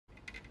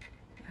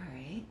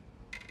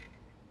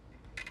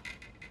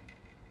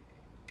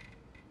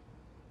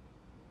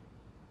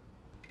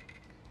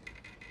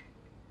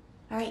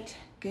right,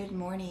 good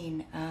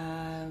morning.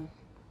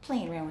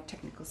 Playing around with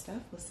technical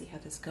stuff. We'll see how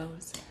this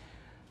goes.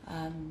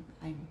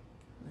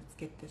 Let's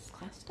get this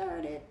class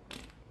started.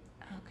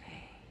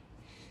 Okay.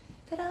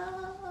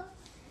 Ta-da!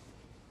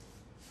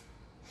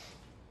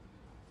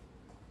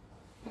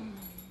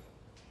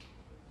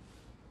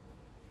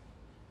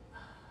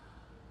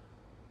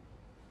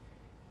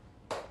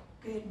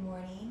 Good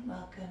morning.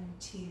 Welcome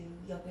to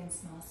Yoga in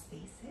Small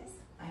Spaces.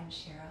 I'm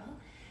Cheryl,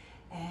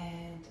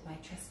 and my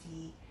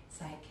trusty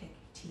sidekick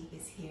Teague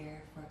is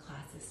here for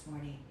class this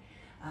morning.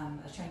 I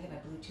was trying to get my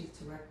Bluetooth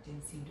to work,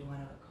 didn't seem to want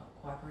to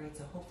cooperate,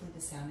 so hopefully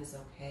the sound is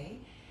okay,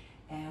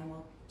 and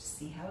we'll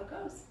see how it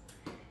goes.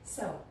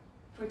 So,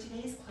 for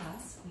today's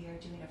class, we are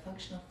doing a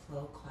functional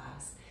flow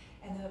class,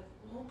 and the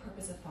whole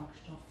purpose of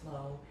functional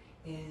flow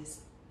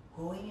is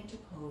going into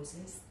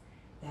poses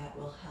that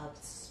will help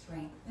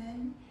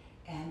strengthen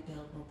and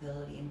build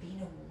mobility, and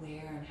being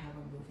aware on how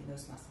we're moving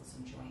those muscles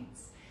and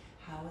joints.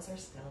 How is our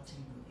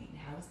skeleton moving?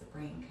 How is the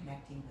brain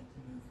connecting with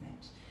the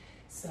movement?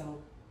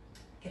 So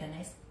get a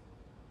nice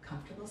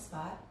comfortable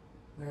spot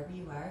wherever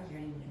you are. You're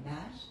going to need a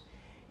mat,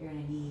 you're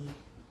going to need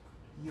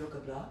yoga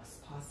blocks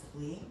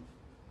possibly,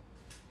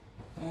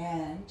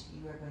 and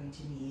you are going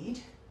to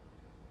need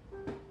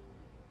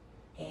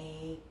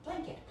a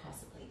blanket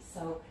possibly.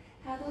 So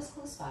have those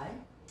close by.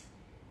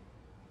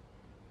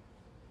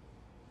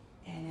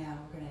 And now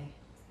we're gonna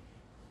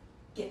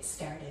get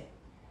started.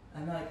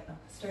 I'm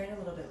starting a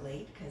little bit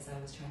late because I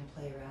was trying to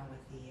play around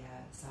with the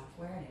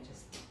software, and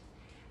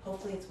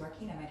hopefully it's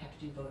working. I might have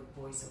to do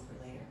voiceover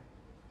later.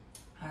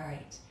 All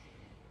right,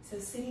 so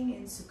sitting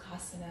in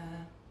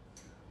Sukhasana,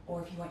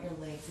 or if you want your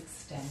legs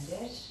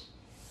extended,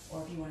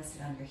 or if you want to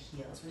sit on your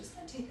heels, we're just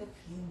gonna take a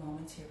few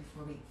moments here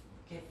before we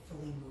get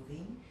fully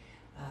moving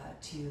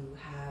to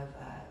have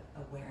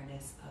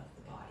awareness of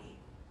the body.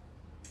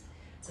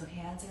 So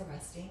hands are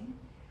resting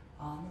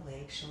on the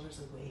legs, shoulders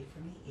away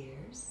from the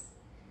ears.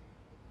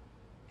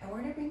 And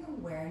we're going to bring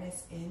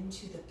awareness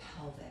into the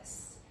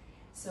pelvis.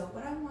 So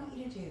what I want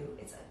you to do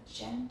is a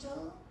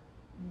gentle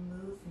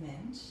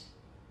movement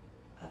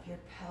of your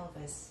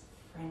pelvis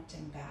front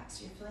and back.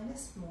 So you're feeling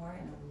this more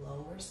in the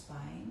lower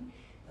spine,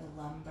 the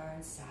lumbar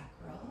and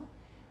sacral.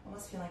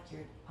 Almost feel like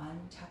you're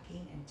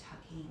untucking and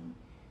tucking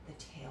the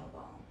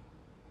tailbone.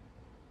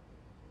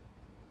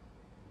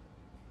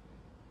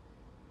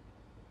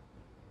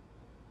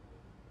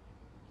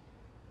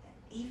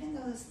 Even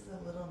though this is a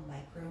little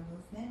micro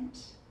movement,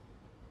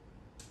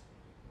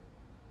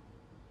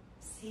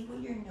 see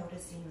what you're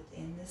noticing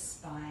within the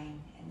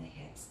spine and the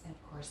hips and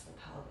of course the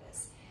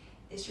pelvis.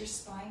 Is your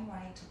spine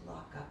wanting to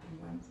lock up in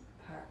one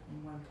part,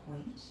 in one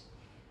point?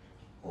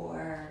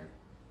 Or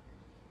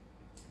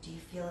do you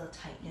feel a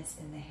tightness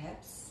in the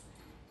hips?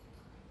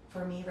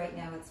 For me right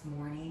now it's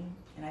morning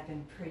and I've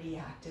been pretty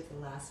active the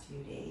last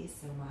few days,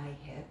 so my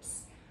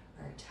hips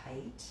are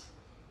tight.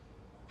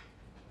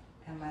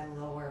 And my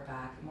lower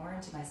back, more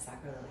into my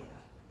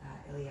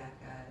sacroiliac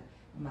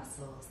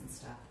muscles and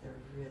stuff, they're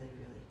really,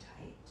 really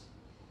tight.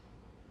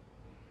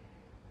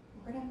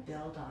 We're going to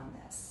build on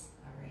this,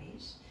 all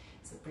right?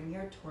 So bring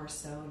your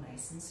torso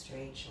nice and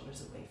straight,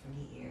 shoulders away from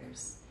the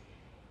ears.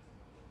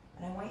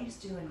 And I want you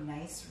to do a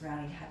nice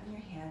rounding, having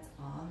your hands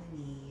on the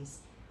knees,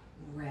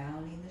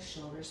 rounding the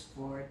shoulders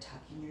forward,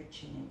 tucking your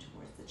chin in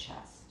towards the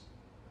chest.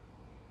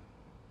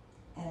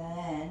 And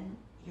then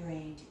you're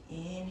going to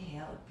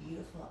inhale a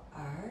beautiful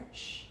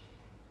arch.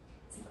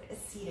 It's like a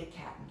seated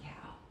cat and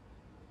cow.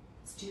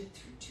 Let's do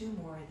two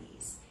more of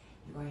these.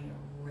 You're going to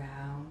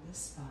round the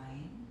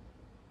spine.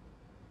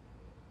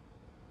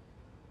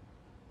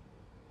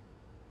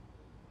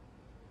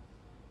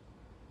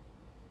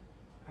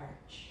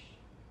 Arch.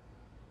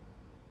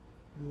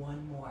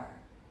 One more.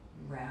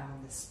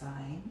 Round the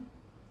spine.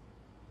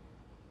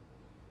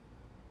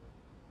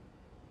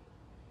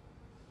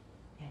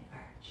 And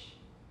arch.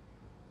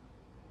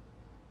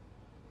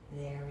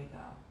 There we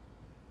go.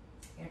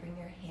 You're going to bring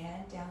your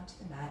hand down to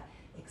the mat.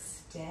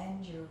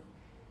 Extend your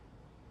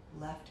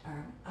left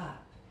arm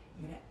up.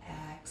 You're going to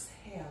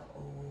exhale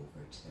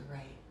over to the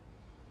right.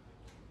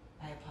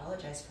 I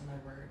apologize for my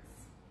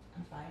words.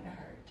 I'm having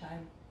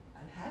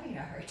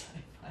a hard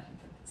time finding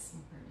them this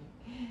morning.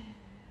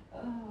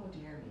 Oh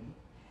dear me.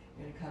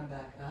 You're going to come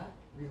back up,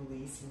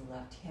 releasing the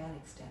left hand,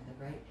 extend the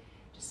right.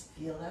 Just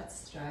feel that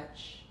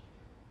stretch.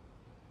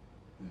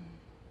 And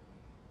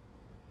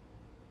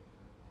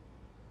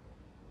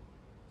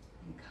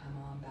come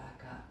on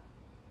back up,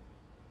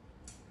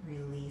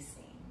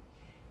 releasing.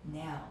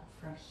 Now,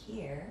 from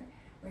here,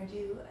 we're going to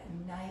do a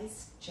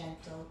nice,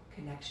 gentle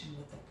connection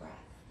with the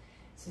breath.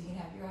 So you can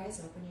have your eyes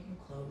open, you can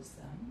close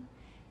them.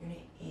 You're going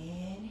to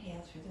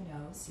inhale through the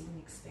nose, so you can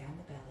expand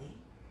the belly.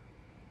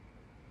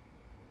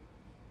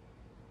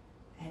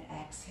 And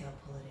exhale,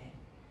 pull it in.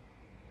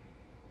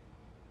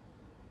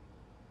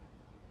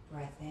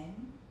 Breath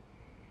in.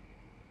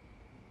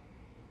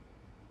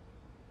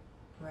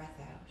 Breath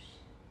out.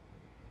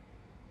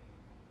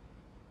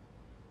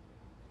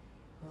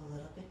 Go a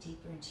little bit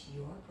deeper into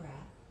your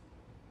breath.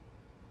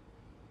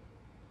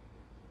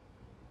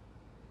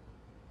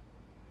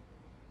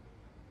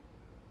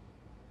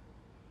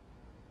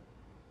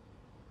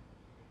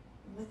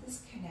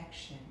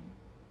 direction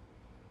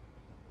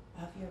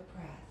of your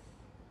breath,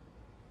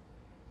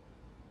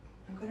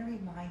 I'm going to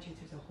remind you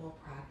through the whole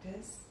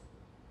practice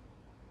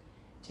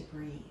to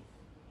breathe.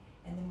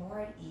 And the more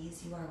at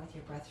ease you are with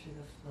your breath through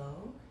the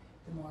flow,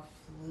 the more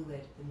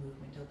fluid the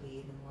movement will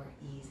be, the more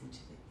ease into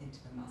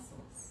the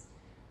muscles.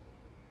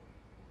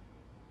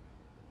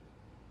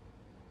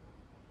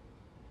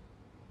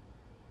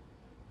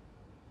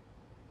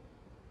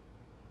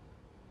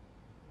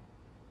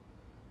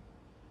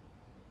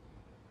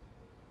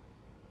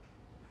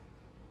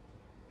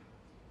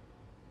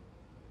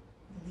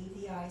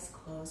 Leave the eyes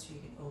closed so you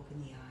can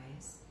open the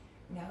eyes.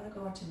 We're now going to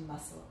go into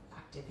muscle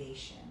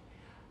activation.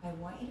 I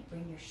want you to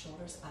bring your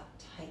shoulders up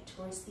tight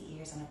towards the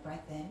ears on a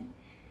breath in.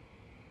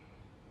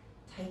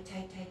 Tight,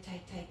 tight, tight,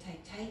 tight, tight,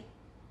 tight, tight.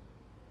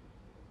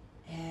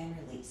 And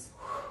release.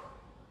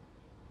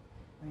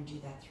 We're going to do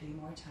that 3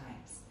 more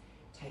times.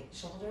 Tight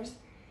shoulders.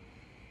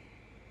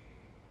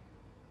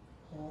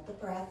 Hold the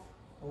breath.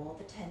 Hold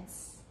the tension.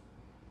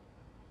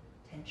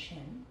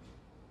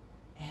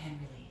 And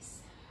release.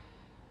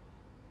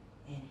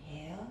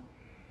 Inhale.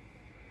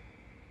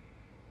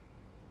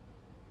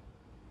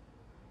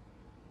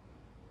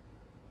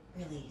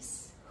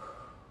 Release.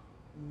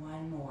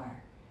 1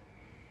 more.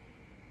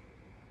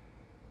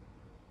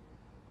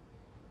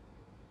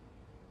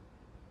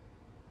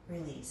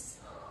 Release.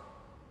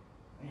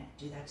 We're going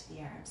to do that to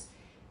the arms.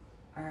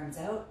 Arms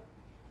out.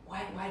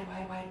 Wide, wide,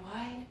 wide, wide,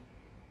 wide.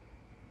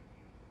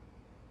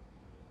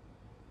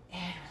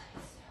 And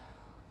release.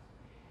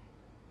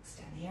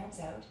 Extend the arms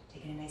out.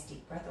 Taking a nice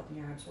deep breath. Open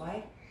your arms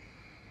wide.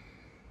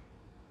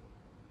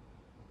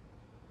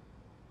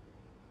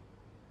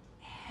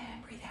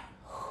 And breathe out.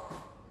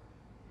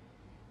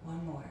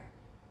 1 more.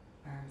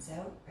 Arms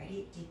out.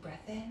 Ready? Deep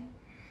breath in.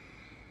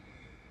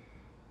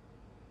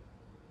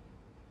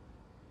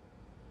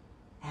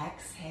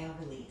 Exhale,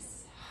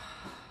 release.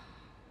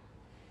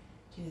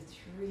 Do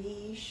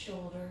 3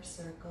 shoulder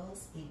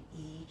circles in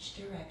each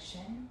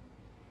direction.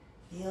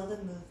 Feel the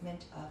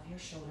movement of your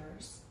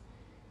shoulders.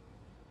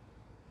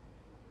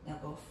 Now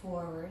go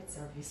forwards,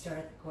 or if you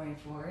start going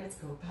forwards,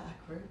 go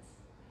backwards.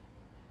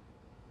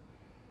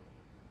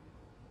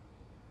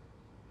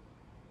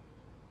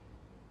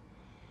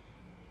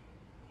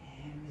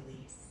 And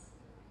release.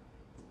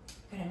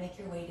 You're going to make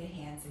your way to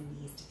hands and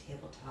knees to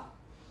tabletop.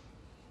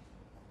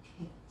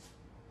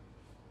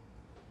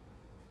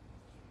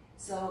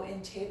 So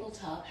in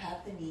tabletop,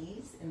 have the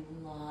knees in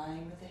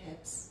line with the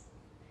hips.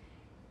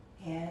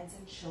 Hands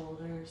and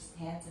shoulders,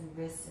 hands and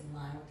wrists in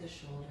line with the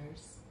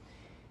shoulders.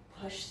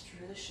 Push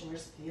through the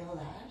shoulders, feel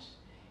that,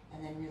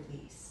 and then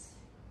release.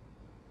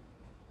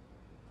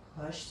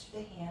 Push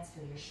through the hands,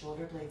 feel your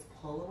shoulder blades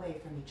pull away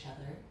from each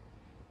other,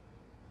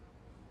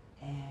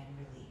 and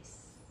release.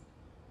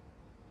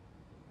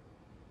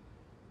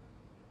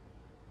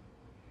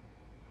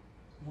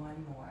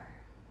 One more.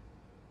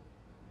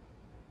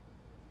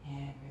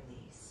 And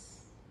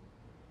release.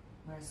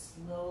 We're going to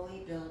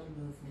slowly build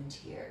movement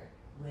here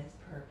with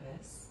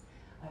purpose.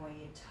 I want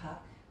you to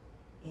tuck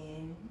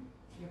in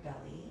your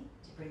belly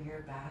to bring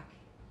your back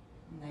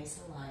in nice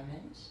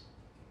alignment.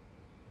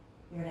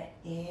 You're going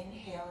to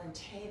inhale and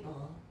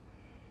table.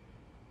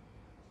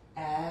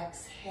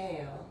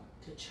 Exhale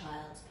to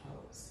child's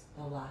pose,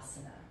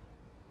 Balasana.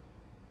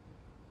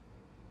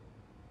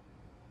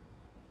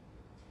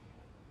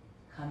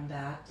 Come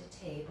back to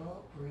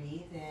table,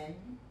 breathe in.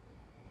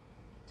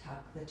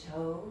 Tuck the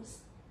toes,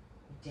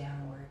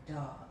 downward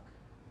dog.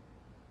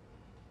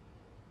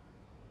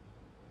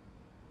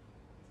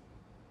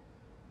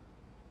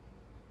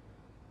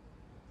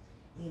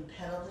 You can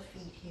pedal the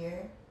feet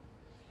here.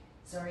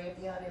 Sorry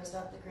if the audio's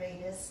not the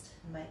greatest.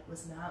 The mic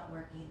was not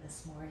working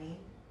this morning.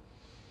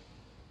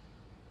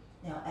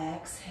 Now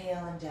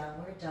exhale and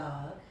downward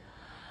dog.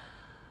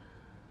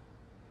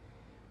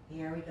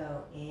 Here we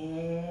go.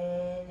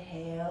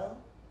 Inhale,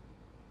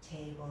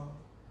 table.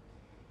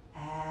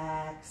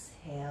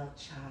 Exhale,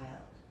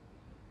 child.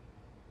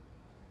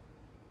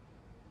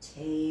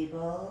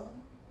 Table.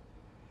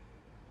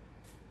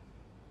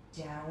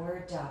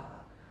 Downward dog.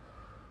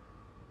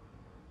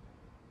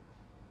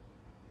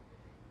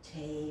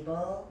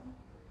 Table.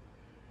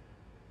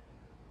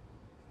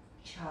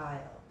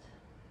 Child.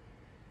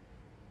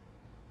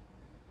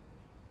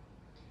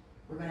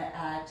 We're going to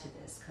add to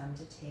this. Come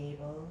to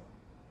table.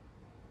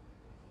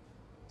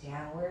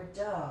 Downward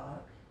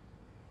dog.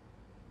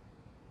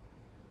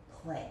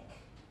 Plank.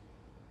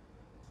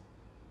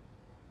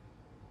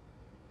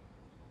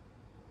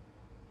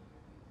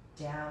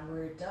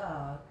 Downward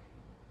dog.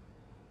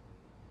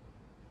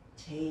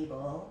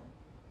 Table.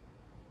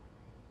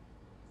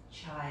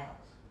 Child.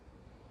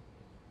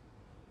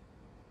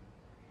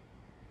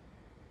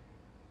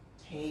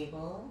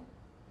 Table.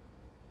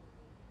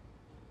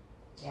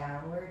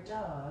 Downward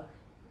dog.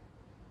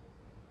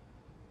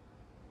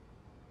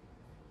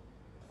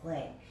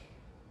 Plank.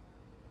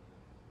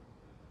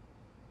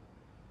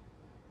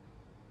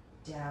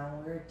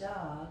 Downward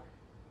dog.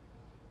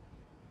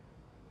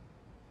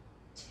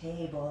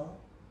 Table.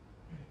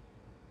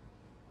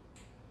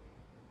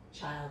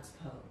 Child's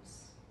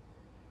pose.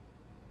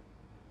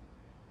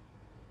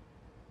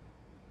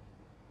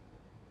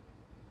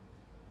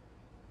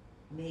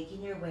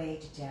 making your way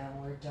to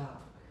downward dog.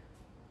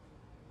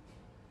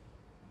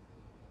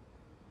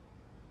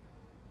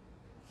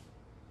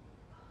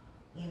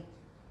 You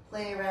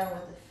play around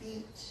with the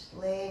feet,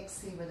 legs,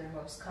 see where they're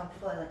most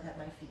comfortable. I like to have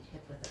my feet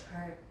hip width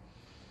apart.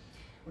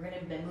 We're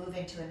going to move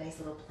into a nice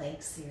little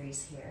plank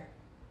series here.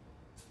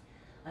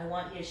 I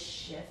want you to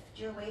shift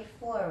your way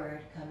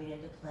forward, coming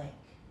into plank.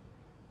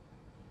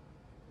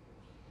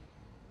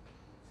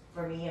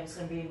 For me, I'm just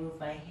going to move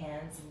my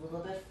hands a little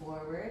bit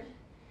forward.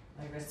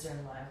 My wrists are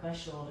in line with my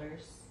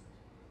shoulders.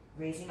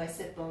 Raising my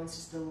sit bones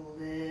just a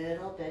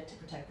little bit to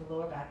protect the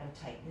lower back. I'm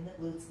tightening the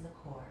glutes and the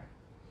core.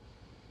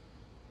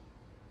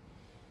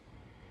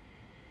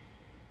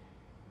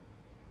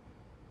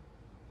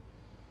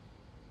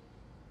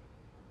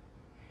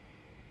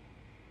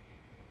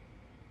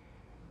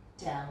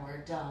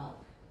 Downward dog.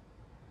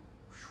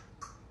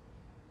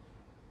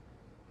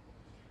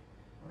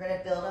 We're going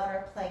to build on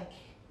our plank.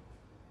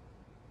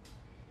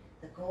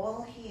 The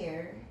goal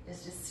here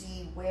is to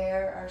see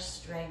where our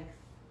strength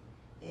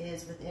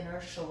is within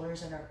our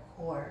shoulders and our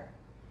core.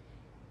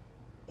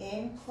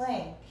 In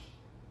plank,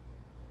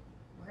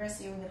 we're going to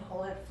see if we can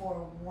hold it for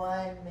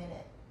 1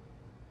 minute.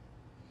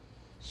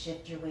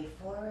 Shift your way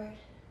forward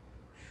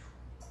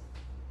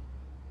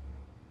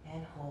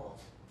and hold,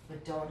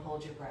 but don't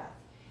hold your breath.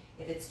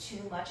 If it's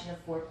too much in a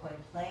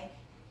 4-point plank,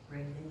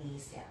 bring the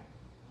knees down.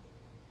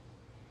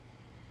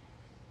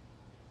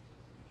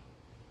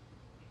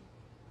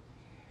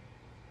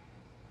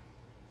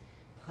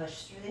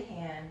 Push through the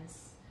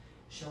hands,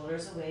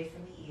 shoulders away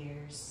from the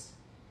ears.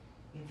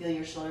 You can feel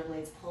your shoulder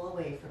blades pull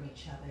away from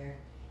each other.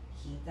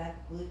 Keep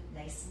that glute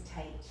nice and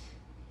tight.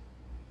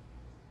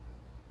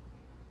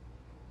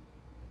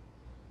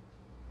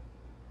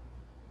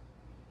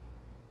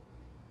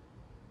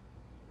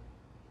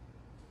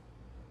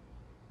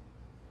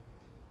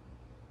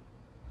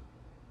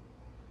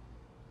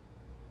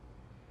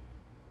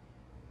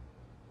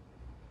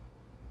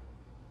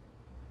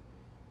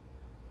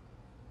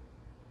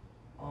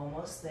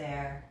 Almost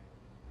there.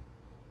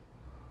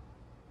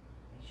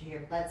 Make sure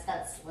your butt's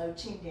not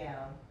slouching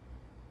down.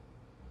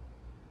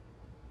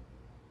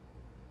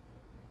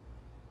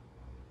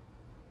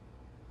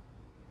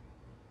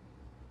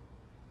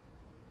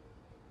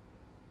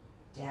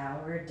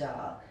 Downward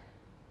dog.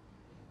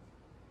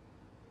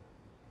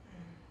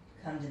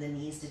 Come to the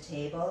knees to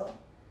table.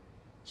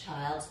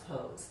 Child's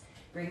pose.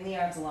 Bring the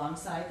arms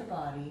alongside the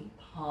body,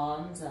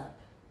 palms up,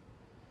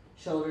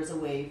 shoulders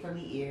away from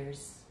the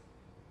ears.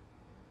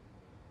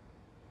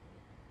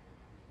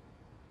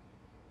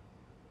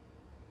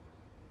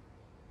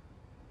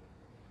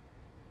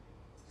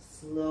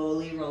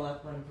 Slowly roll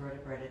up one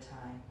vertebra at a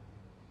time.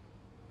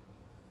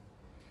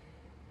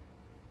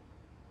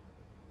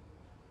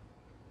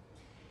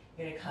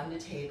 You're going to come to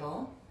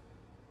table.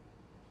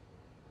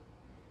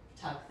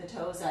 Tuck the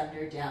toes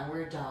under,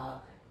 downward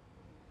dog.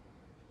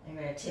 And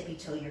you're going to tippy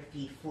toe your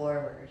feet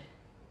forward,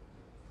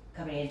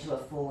 coming into a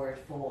forward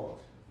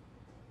fold.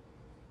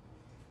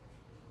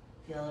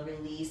 Feel a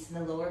release in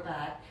the lower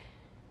back.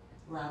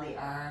 Allow the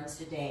arms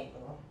to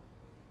dangle.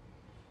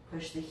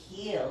 Push the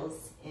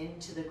heels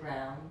into the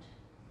ground.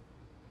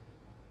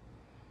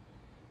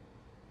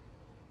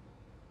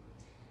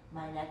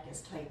 My neck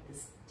is tight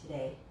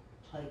today.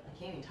 Tight. I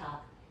can't even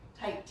talk.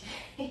 Tight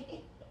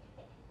today.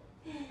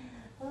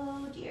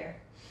 Oh dear.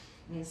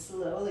 And you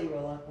slowly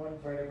roll up one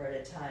vertebra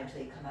at a time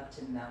until you come up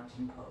to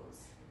mountain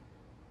pose.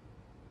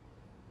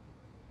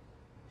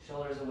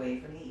 Shoulders away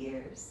from the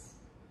ears.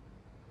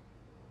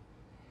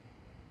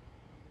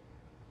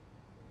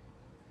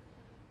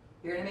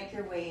 You're going to make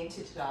your way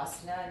into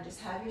Tadasana and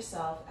just have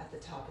yourself at the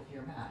top of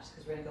your mat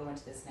because we're going to go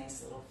into this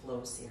nice little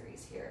flow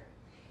series here.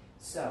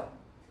 So,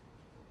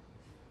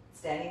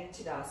 standing in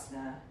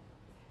Tadasana.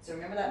 So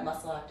remember that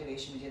muscle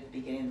activation we did at the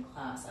beginning of the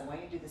class. I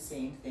want you to do the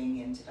same thing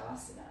in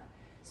Tadasana.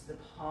 So the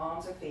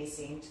palms are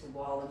facing to the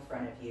wall in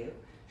front of you,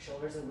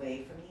 shoulders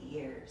away from the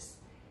ears.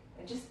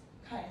 And just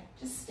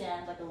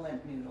stand like a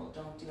limp noodle.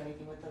 Don't do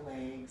anything with the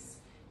legs.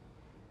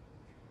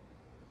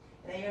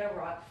 And then you're going to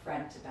rock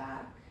front to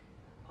back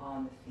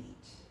on the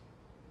feet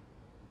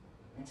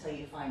until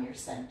you find your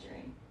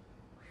centering.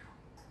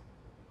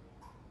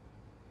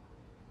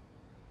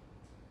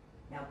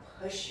 Now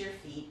push your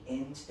feet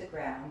into the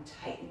ground,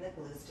 tighten the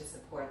glutes to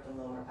support the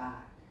lower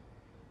back.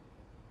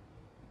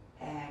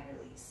 And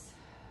release.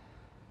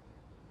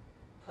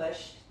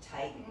 Push,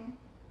 tighten,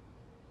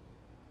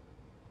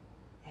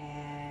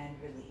 and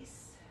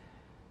release.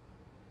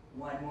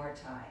 One more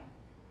time.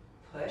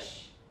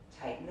 Push,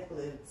 tighten the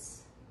glutes,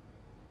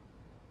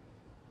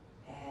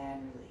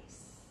 and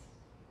release.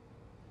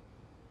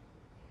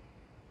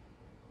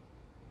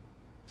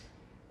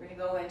 We're going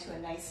to go into a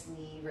nice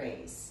knee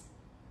raise.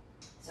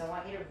 So I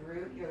want you to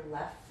root your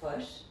left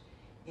foot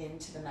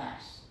into the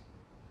mat.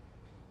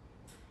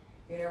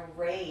 You're going to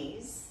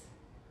raise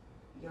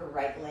your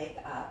right leg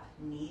up,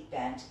 knee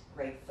bent,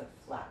 right foot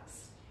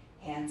flexed.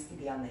 Hands can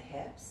be on the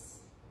hips,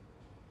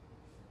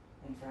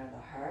 in front of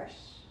the heart.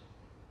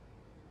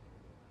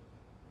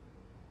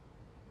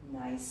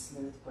 Nice,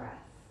 smooth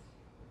breath.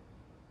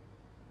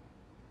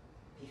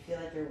 If you feel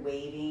like you're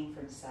waving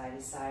from side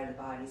to side, the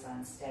body's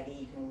unsteady,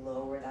 you can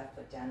lower that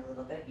foot down a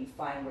little bit. You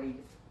find where you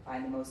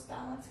find the most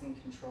balance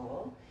and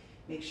control.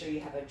 Make sure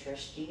you have a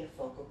drishti, a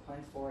focal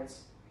point forward,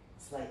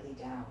 slightly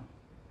down.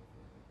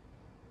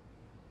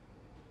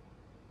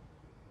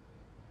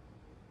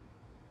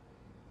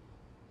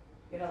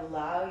 You're going to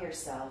allow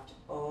yourself to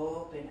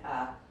open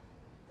up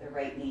the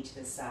right knee to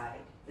the side.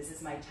 This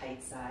is my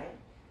tight side.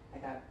 I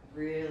got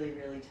really,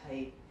 really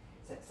tight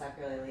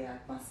sacroiliac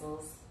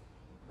muscles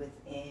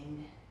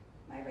within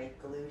my right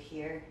glute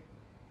here.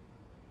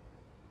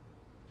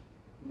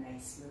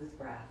 Nice smooth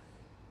breath.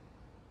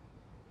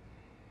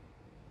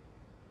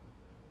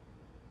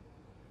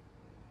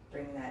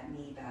 Bring that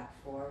knee back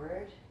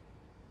forward.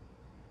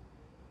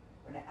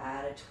 We're going to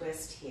add a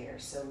twist here.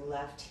 So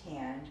left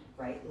hand,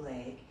 right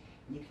leg.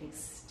 You can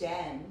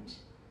extend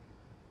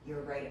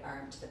your right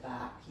arm to the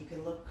back. You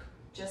can look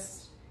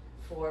just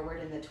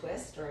forward in the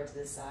twist or to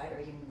the side, or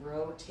you can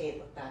rotate,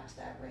 look back to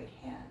that right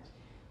hand.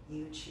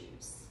 You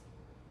choose.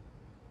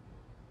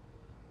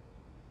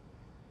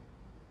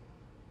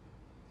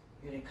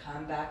 You're going to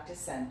come back to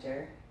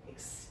center,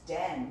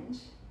 extend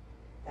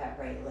that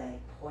right leg,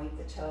 point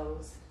the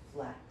toes,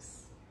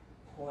 flex,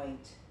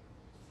 point,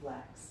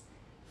 flex.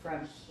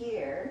 From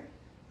here,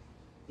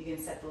 you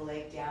can set the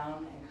leg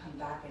down and come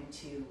back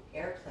into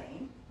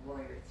airplane,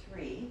 warrior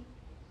 3,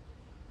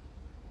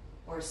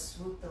 or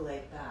swoop the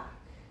leg back.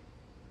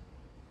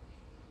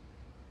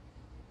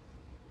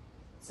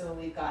 So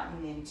we've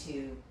gotten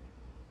into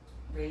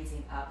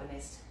raising up a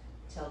nice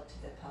tilt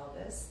to the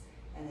pelvis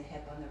and the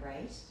hip on the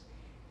right.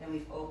 Then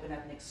we've opened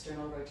up an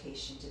external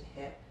rotation to the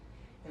hip.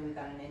 Then we've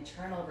got an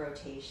internal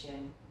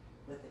rotation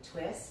with a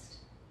twist.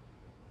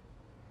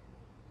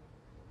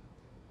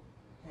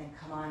 And then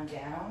come on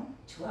down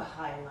to a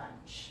high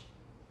lunge.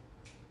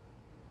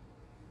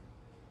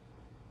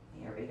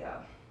 Here we go.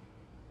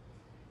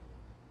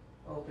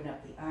 Open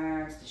up the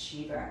arms to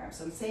Shiva arms.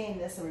 So I'm saying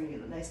this, and we're going to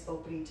get a nice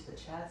opening to the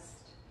chest.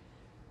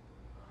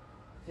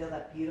 Feel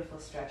that beautiful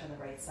stretch on the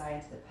right side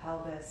into the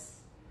pelvis.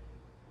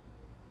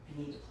 If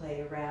you need to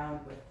play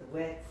around with the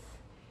width,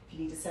 if you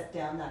need to set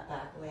down that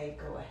back leg,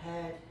 go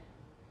ahead.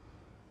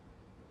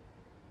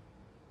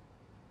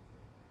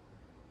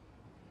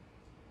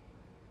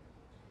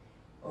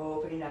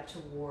 Opening up to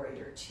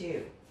warrior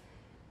 2.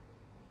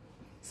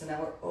 So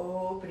now we're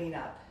opening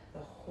up the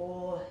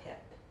whole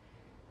hip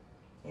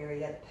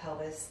area, the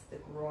pelvis, the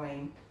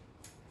groin.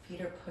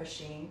 Feet are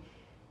pushing.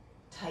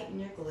 Tighten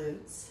your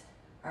glutes.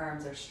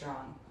 Arms are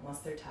strong. Once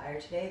they're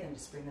tired today, then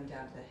just bring them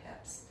down to the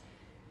hips.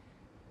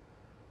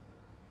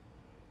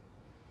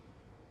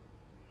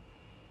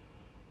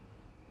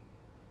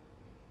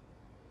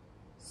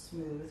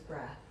 Smooth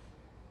breath.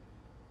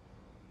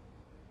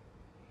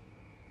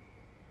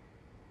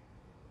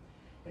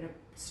 We're going to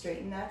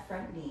straighten that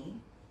front knee.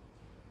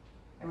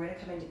 And we're going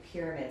to come into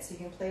pyramid. So you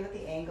can play with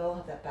the angle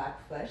of that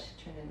back foot.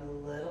 Turn it in a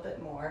little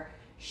bit more.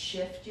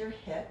 Shift your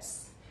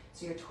hips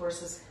so your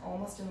torso is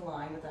almost in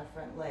line with that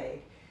front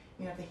leg.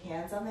 You have the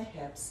hands on the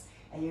hips,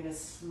 and you're going to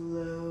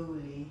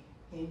slowly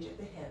hinge at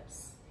the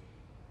hips.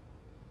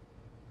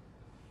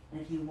 And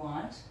if you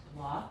want,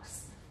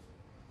 blocks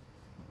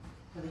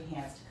for the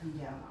hands to come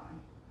down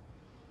on.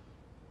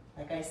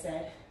 Like I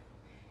said,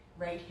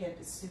 right hip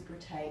is super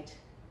tight.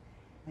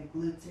 My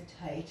glutes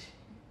are tight.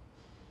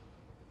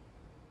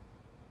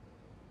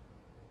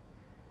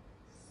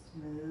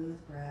 Smooth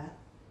breath.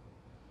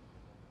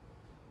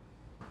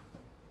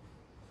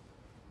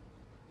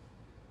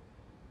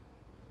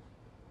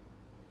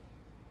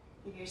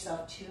 Give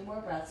yourself 2 more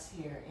breaths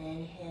here.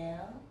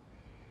 Inhale.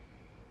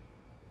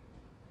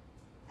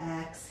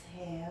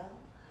 Exhale.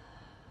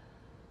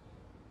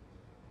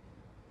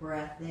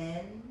 Breath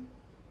in.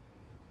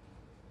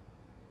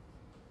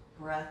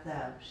 Breath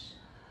out.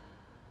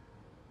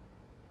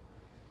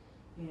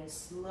 You're going to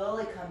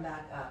slowly come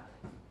back up.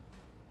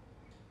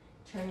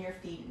 Turn your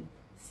feet in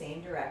the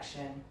same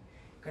direction.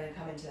 You're going to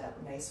come into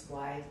that nice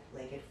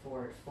wide-legged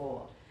forward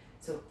fold.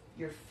 So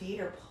your feet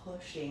are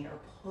pushing or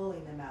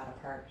pulling them out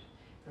apart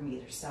from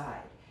either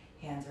side.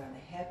 Hands are on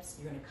the hips.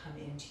 You're going to come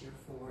into your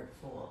forward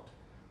fold.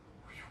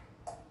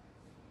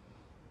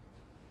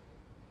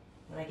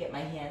 When I get my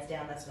hands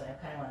down, that's when I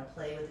kind of want to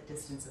play with the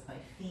distance of my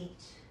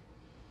feet.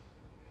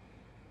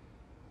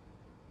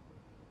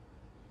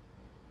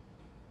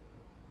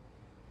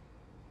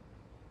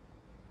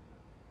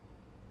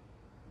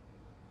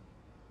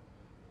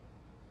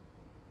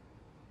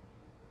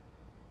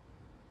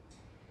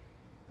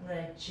 I'm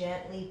going to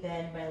gently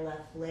bend my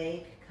left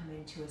leg, come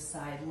into a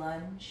side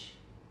lunge,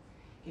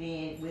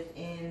 getting it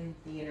within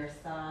the inner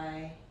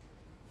thigh,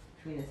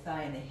 between the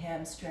thigh and the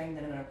hamstring.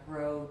 Then I'm going to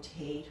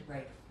rotate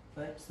right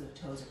foot so the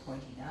toes are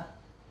pointing up.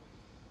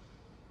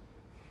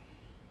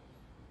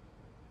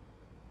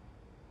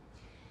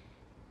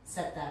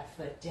 Set that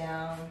foot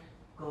down,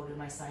 go to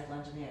my side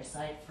lunge on the other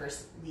side,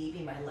 first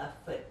leaving my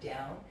left foot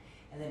down,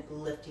 and then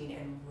lifting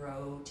and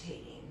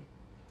rotating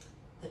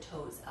the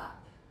toes up.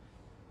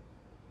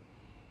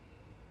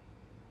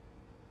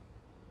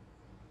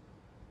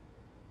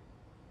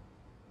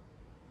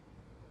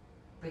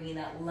 Bringing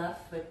that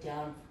left foot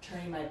down,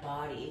 turning my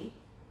body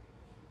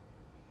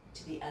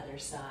to the other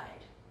side.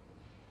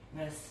 I'm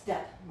going to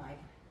step my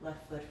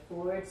left foot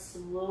forward,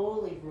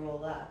 slowly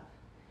roll up,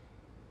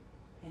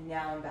 and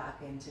now I'm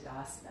back into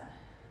Tadasana.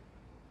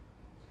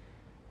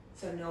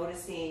 So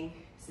noticing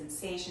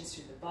sensations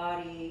through the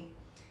body.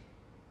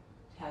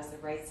 How's the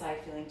right side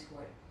feeling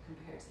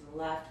compared to the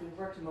left? We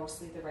worked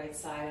mostly the right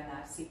side on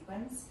that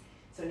sequence.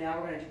 So now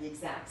we're going to do the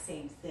exact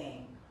same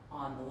thing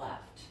on the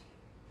left.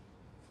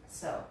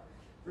 So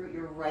root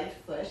your right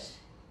foot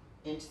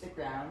into the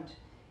ground,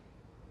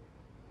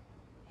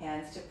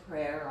 hands to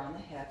prayer on the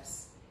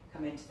hips,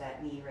 come into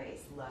that knee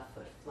raise, left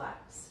foot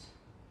flexed.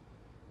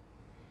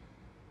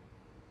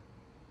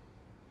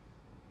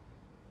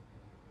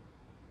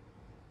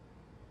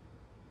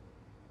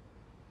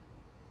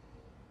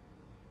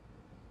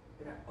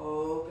 We're going to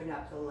open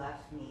up the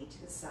left knee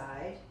to the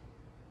side.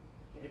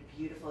 Get a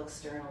beautiful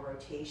external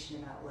rotation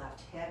in that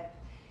left hip.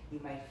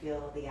 You might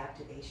feel the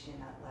activation in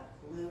that left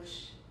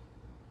glute.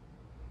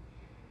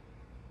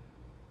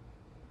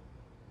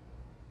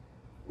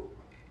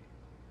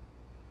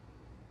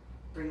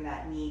 Bring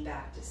that knee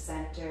back to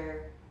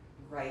center,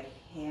 right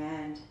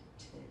hand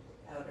to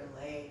the outer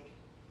leg,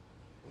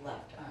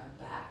 left arm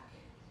back.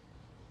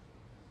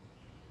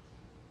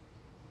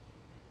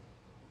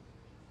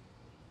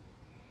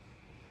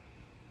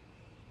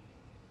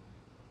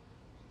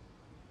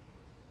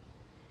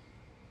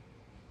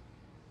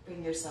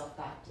 Bring yourself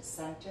back to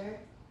center,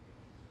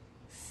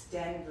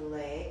 extend the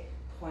leg,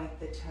 point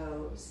the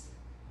toes,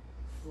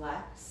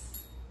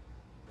 flex,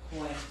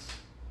 point,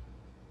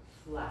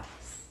 flex.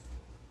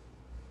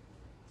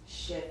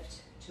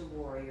 Shift to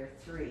warrior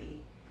three.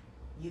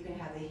 You can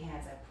have the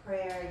hands at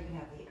prayer, you can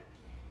have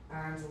the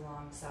arms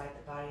alongside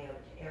the body out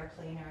into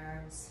airplane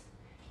arms.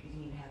 You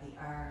can even have the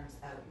arms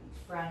out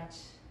in front.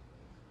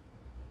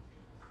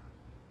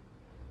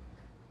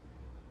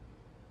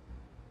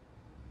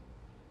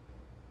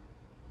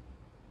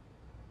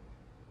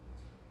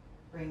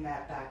 Bring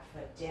that back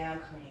foot down,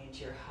 coming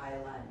into your high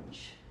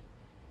lunge.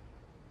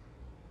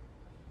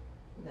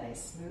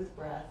 Nice, smooth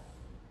breath.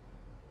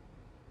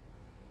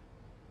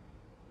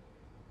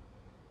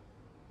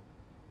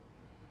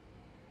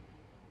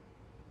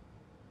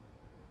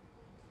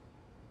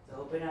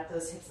 Open up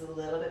those hips a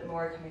little bit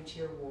more, come into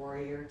your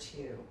warrior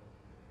two.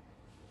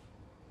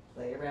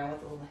 Play around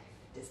with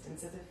the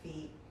distance of the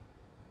feet.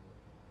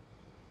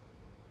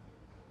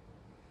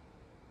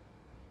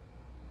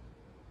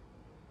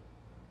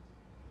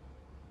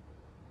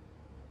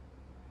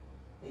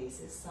 Base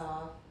is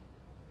soft.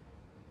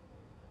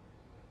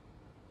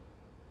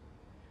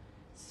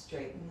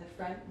 Straighten the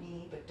front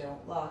knee, but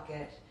don't lock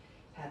it.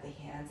 Have the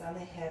hands on the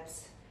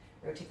hips.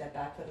 Rotate that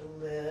back foot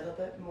a little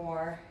bit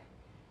more.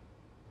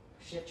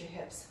 Shift your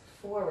hips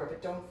forward,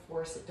 but don't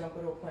force it. Don't go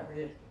to a point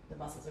where the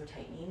muscles are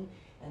tightening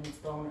and it's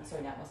not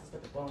muscles,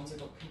 but the bones are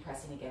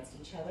compressing against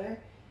each other.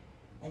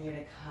 And you're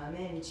going to come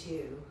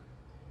into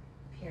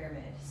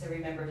pyramid. So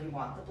remember, if you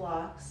want the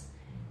blocks,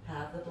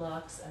 have the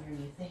blocks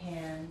underneath the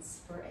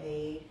hands for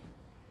aid.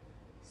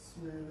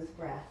 Smooth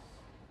breath.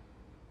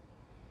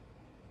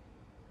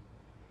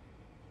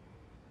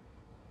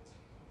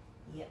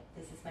 Yep,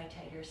 this is my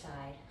tighter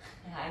side.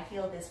 And I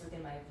feel this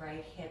within my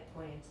right hip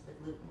pointing to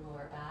the glute and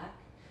lower back.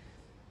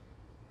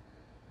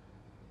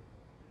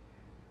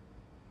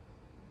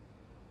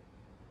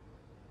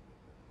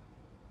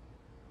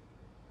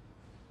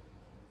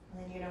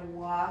 And then you're going to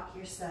walk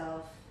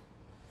yourself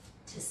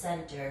to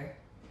center.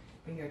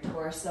 Bring your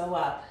torso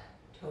up,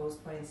 toes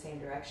pointing the same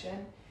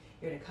direction.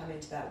 You're going to come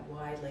into that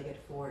wide-legged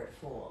forward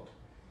fold.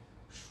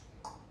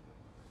 So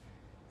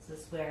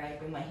this is where I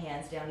bring my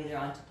hands down either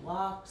onto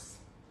blocks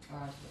or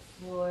onto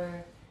the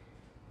floor.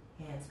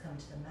 Hands come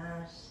to the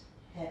mat.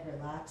 Head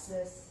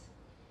relaxes.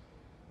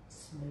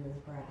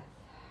 Smooth breath.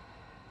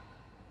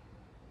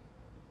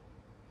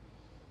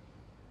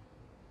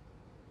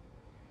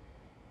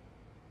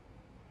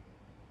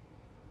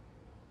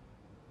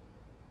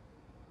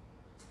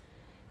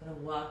 I'm going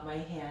to walk my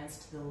hands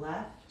to the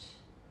left,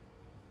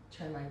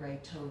 turn my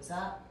right toes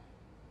up,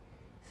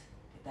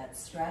 get that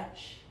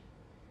stretch.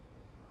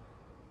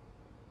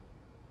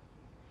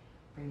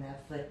 Bring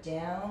that foot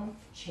down,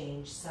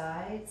 change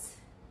sides,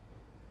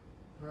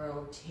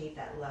 rotate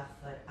that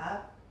left foot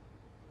up.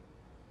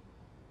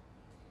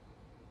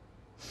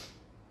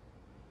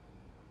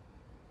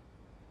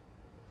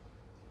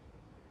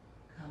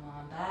 Come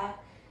on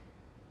back,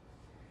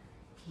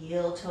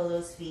 heel toe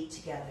those feet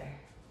together.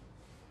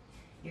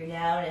 You're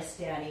now in a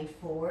standing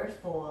forward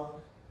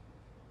fold,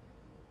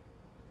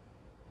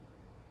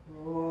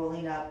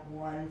 rolling up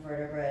one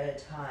vertebra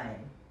at a time.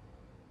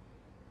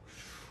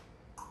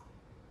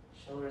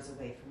 Shoulders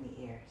away from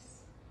the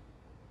ears.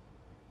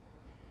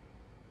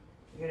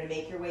 You're going to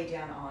make your way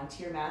down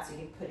onto your mat so you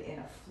can put in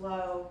a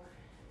flow.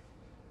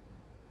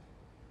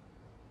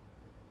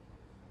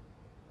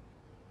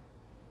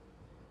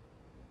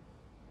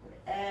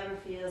 Whatever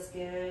feels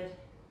good.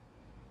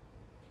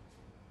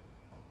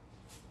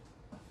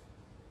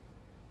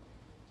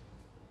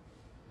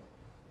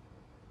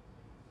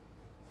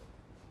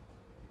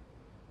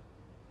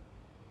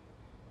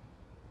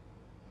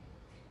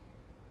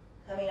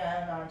 Coming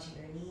on onto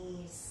your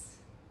knees,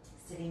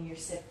 sitting your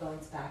sit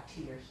bones back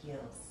to your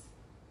heels.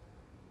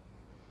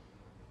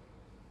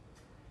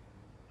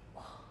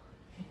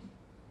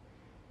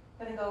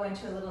 I'm going to go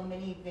into a little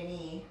mini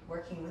Vinny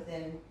working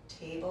within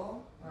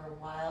table or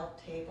wild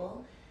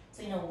table.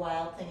 So you know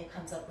wild thing, it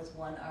comes up with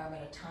one arm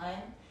at a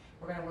time.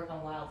 We're going to work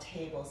on wild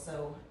table,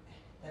 so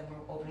then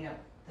we're opening up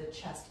the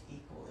chest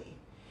equally.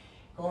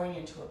 Going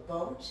into a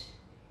boat,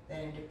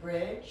 then into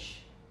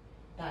bridge,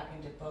 back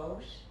into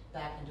boat,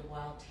 back into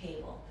wild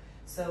table.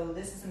 So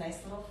this is a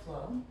nice little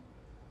flow.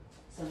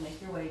 So make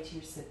your way to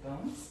your sit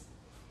bones.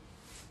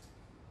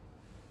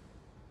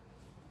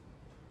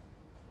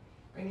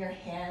 Bring your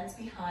hands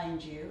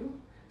behind you.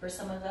 For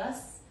some of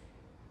us,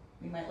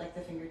 we might like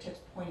the fingertips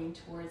pointing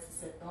towards the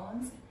sit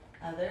bones.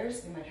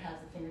 Others, we might have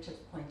the fingertips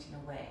pointing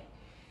away.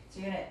 So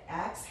you're going to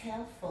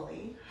exhale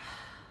fully.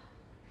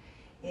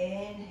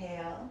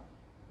 Inhale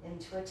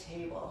into a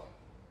table.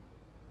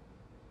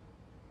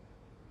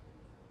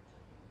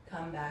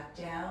 Come back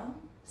down.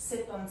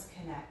 Sit bones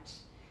connect.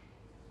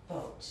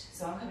 Boat.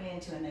 So I'm coming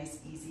into a nice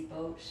easy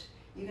boat.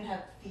 You can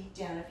have feet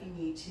down if you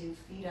need to,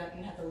 feet up.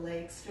 You can have the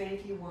legs straight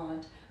if you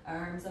want,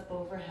 arms up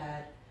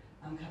overhead.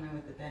 I'm coming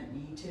with the bent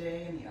knee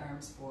today and the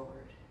arms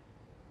forward.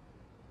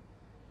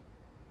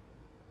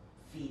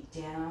 Feet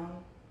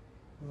down,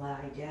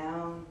 lie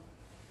down,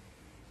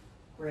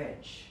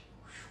 bridge.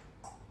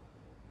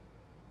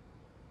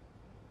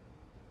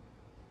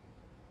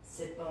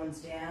 Sit bones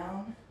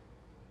down,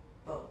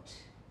 boat.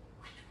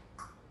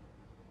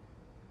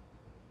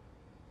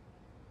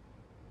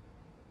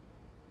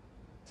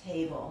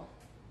 Table.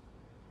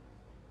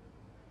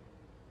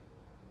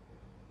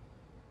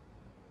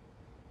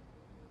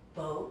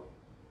 Boat.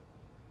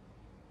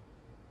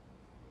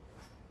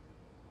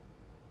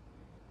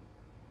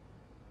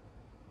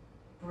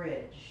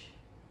 Bridge.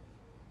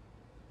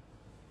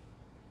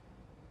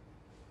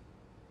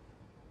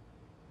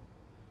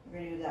 We're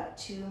going to do that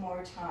 2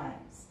 more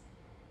times.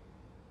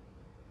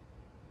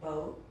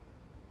 Boat.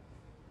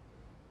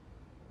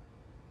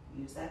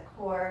 Use that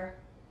core.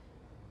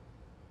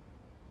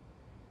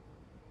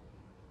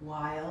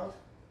 Wild.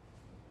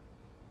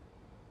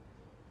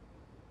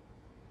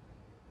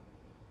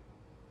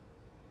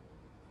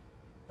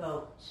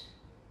 Boat.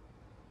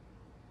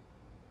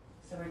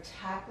 So we're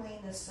tackling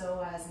the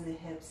psoas and the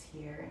hips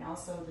here, and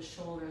also the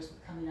shoulders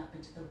coming up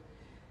into the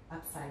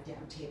upside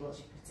down table, as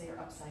you could say, or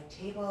upside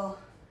table.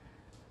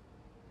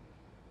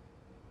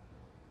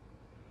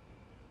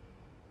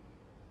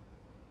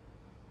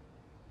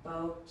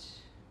 Boat.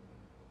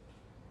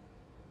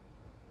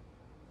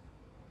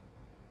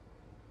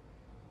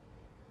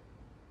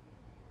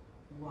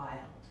 Wild.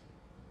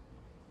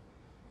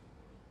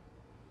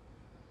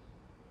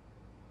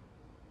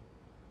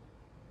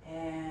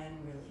 And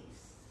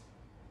release.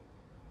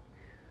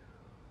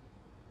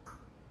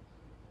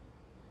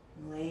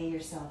 Lay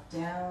yourself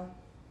down.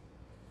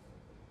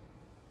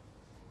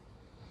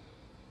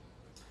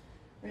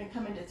 We're going to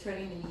come into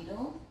threading the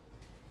needle,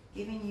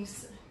 giving you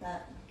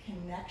that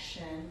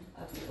connection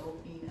of the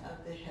opening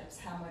of the hips.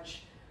 How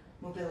much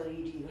mobility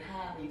do you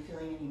have? Are you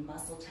feeling any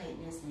muscle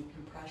tightness, any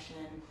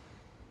compression?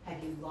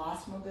 Have you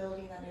lost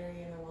mobility in that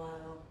area in a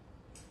while?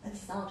 And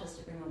this is all just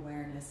to bring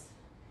awareness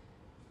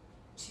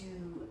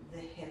to the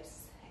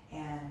hips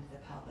and the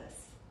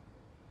pelvis.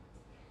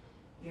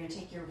 You're going to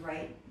take your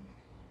right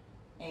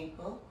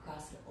ankle,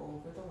 cross it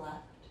over the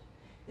left.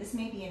 This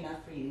may be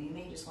enough for you. You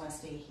may just want to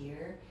stay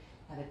here.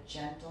 Have a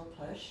gentle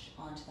push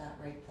onto that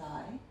right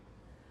thigh.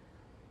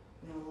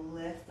 You're going to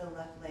lift the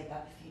left leg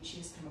up. If you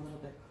choose, come a little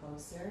bit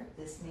closer.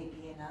 This may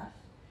be enough.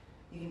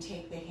 You can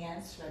take the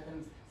hands, thread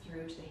them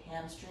through to the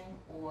hamstring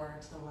or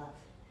to the left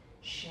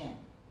shin.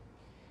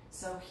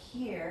 So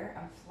here,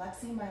 I'm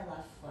flexing my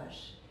left foot,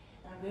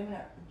 and I'm doing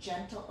a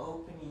gentle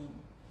opening.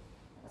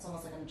 It's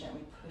almost like I'm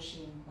gently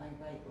pushing my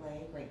right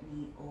leg, right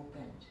knee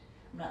opened.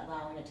 I'm not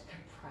allowing it to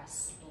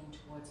compress in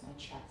towards my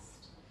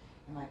chest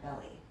and my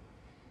belly.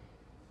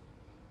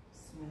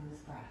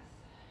 Smooth breath.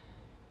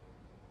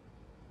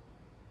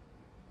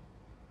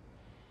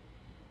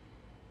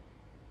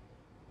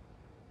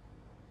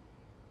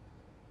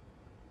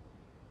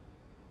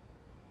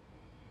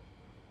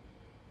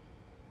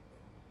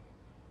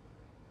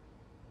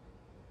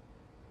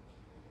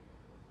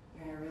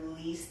 You're going to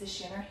release the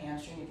shin or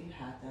hamstring if you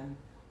have them.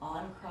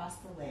 Uncross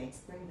the legs,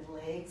 bring the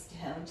legs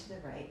down to the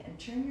right, and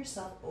turn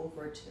yourself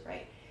over to the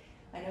right.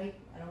 I don't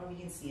know if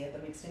you can see it,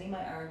 but I'm extending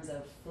my arms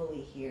out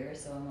fully here,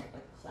 so I'm like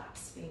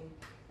clapping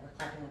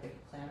like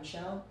a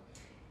clamshell.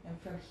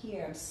 And from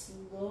here, I'm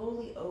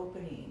slowly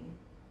opening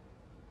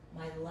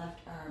my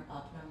left arm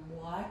up, and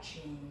I'm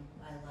watching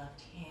my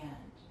left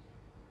hand.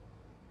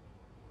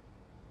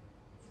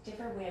 It's a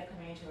different way of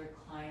coming into a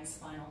reclined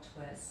spinal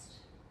twist.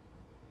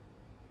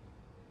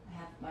 I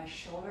have my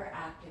shoulder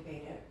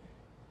activated.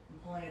 I'm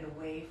pulling it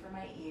away from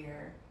my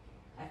ear.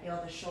 I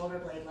feel the shoulder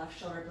blade, left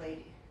shoulder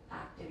blade,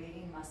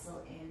 activating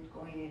muscle in,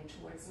 going in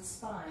towards the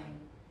spine.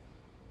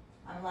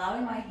 I'm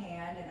allowing my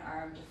hand and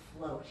arm to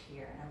float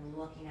here, and I'm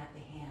looking at the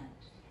hand.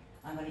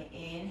 I'm going to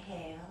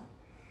inhale,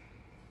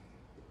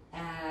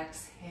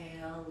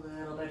 exhale,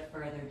 little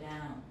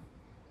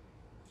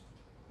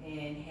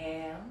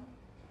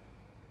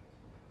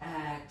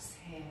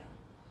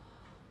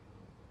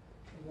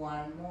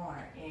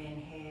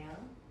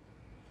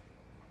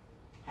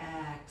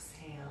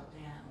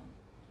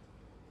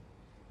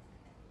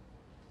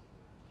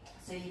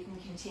So you can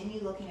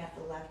continue looking at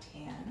the left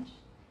hand.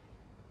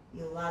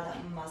 You allow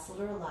that muscle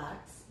to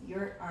relax.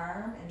 Your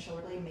arm and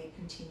shoulder blade may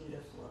continue to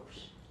float.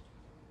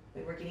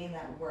 But we're getting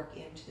that work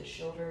into the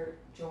shoulder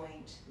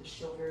joint, the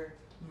shoulder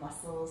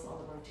muscles, all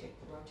the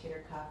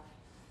rotator cuff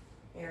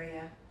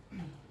area.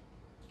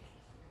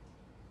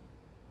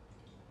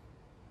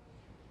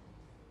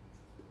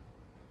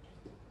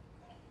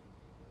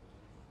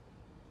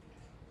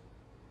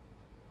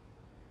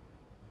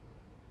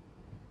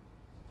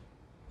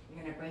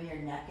 You're going to bring your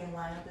neck in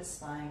line with the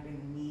spine, bring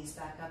the knees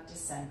back up to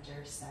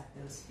center, set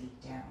those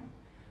feet down.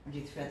 We're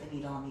going to thread the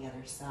needle on the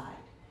other side.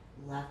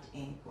 Left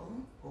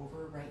ankle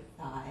over right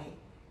thigh,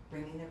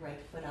 bringing the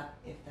right foot up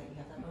if that you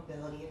have that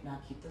mobility. If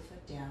not, keep the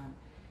foot down.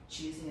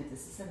 Choosing if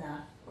this is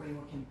enough, or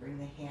you can bring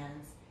the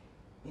hands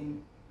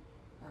in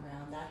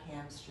around that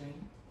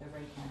hamstring, the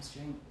right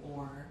hamstring,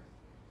 or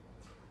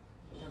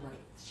the right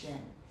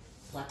shin.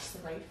 Flex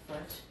the right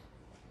foot.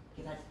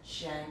 Get that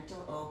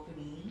gentle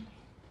opening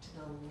to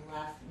the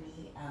left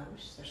knee out,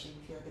 especially if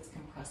you feel like it's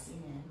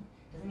compressing in.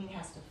 Doesn't mean it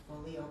has to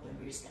fully open,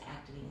 but you're just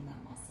activating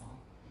that muscle.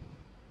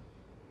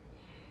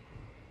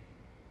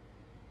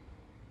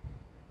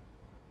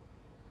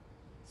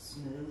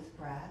 Smooth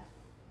breath.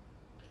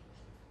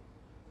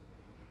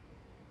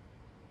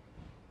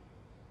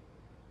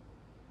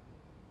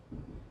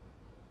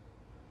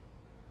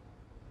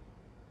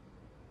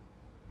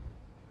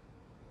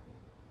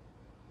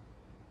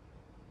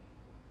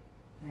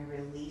 And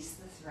release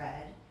the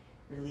thread,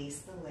 release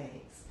the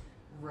legs.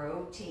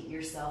 Rotate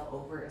yourself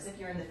over as if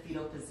you're in the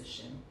fetal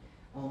position,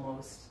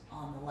 almost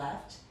on the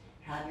left.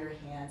 Have your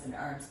hands and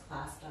arms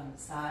clasped on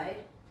the side.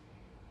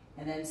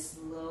 And then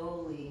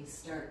slowly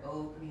start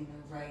opening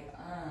the right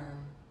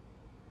arm,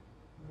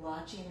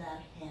 watching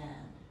that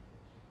hand.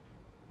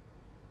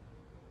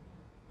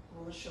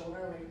 Pull the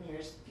shoulder away from your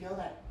ears. Feel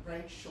that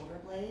right shoulder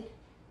blade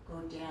go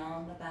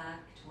down the back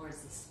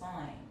towards the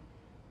spine.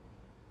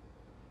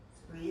 Let's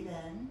breathe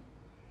in.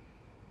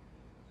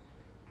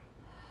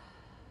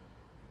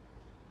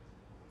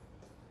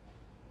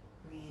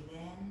 Breathe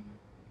in.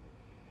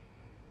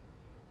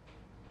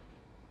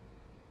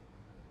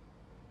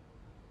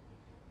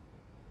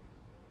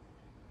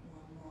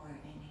 One more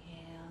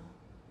inhale.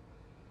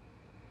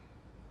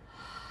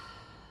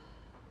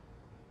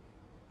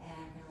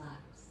 And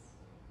relax.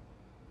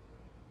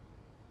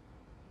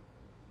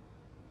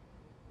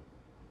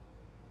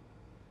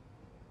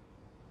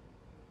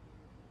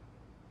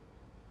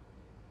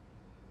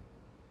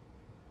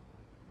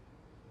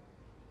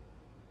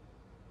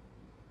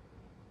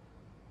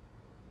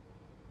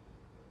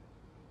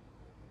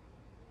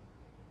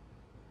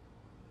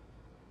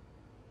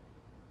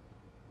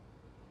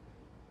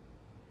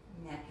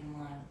 Neck in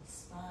line with the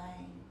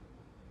spine.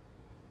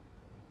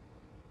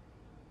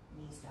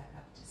 Knees back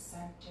up to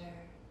center.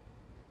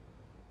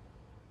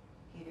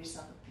 Give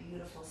yourself a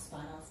beautiful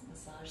spinal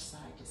massage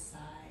side to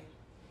side.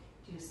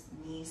 Do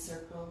knee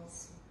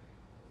circles,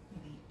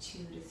 maybe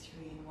 2 to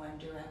 3 in one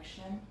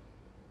direction.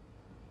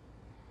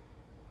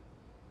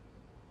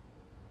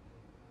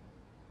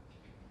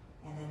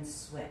 And then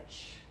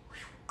switch.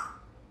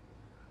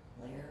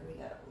 There we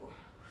go.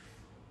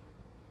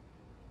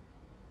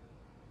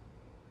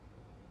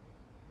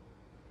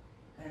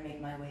 I'm going to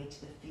make my way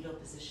to the fetal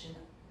position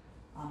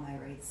on my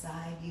right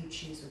side. You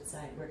choose what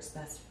side works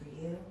best for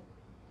you.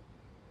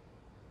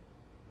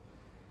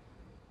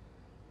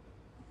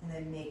 And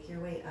then make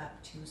your way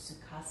up to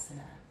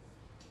Sukhasana,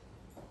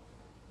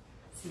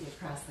 seated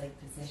cross-leg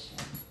position.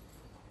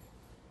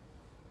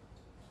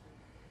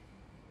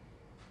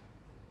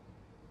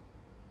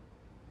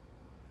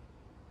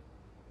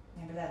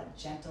 Remember that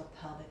gentle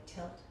pelvic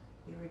tilt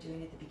we were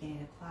doing at the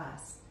beginning of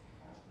class?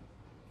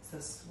 So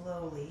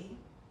slowly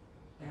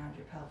round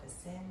your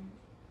pelvis in,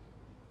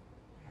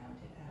 round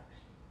it out.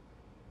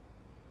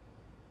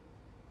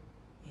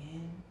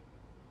 In,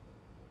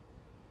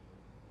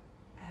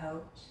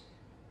 out,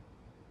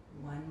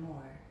 one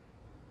more.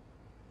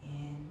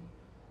 In,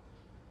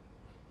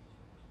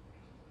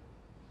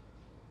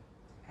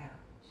 out.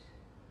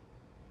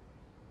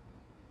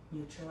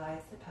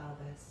 Neutralize the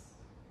pelvis.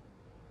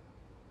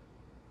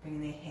 Bring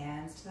the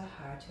hands to the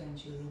heart to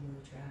Anjuli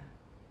Mudra.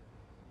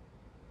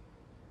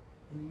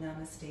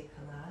 Namaste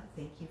Kala.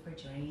 Thank you for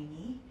joining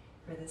me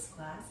for this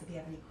class. If you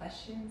have any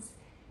questions,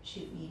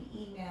 shoot me an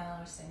email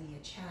or send me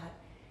a chat.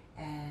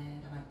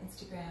 And I'm on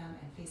Instagram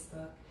and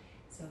Facebook.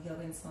 So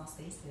Yoga in Small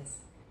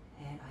Spaces.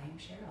 And I am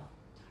Cheryl.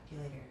 Talk to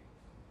you later.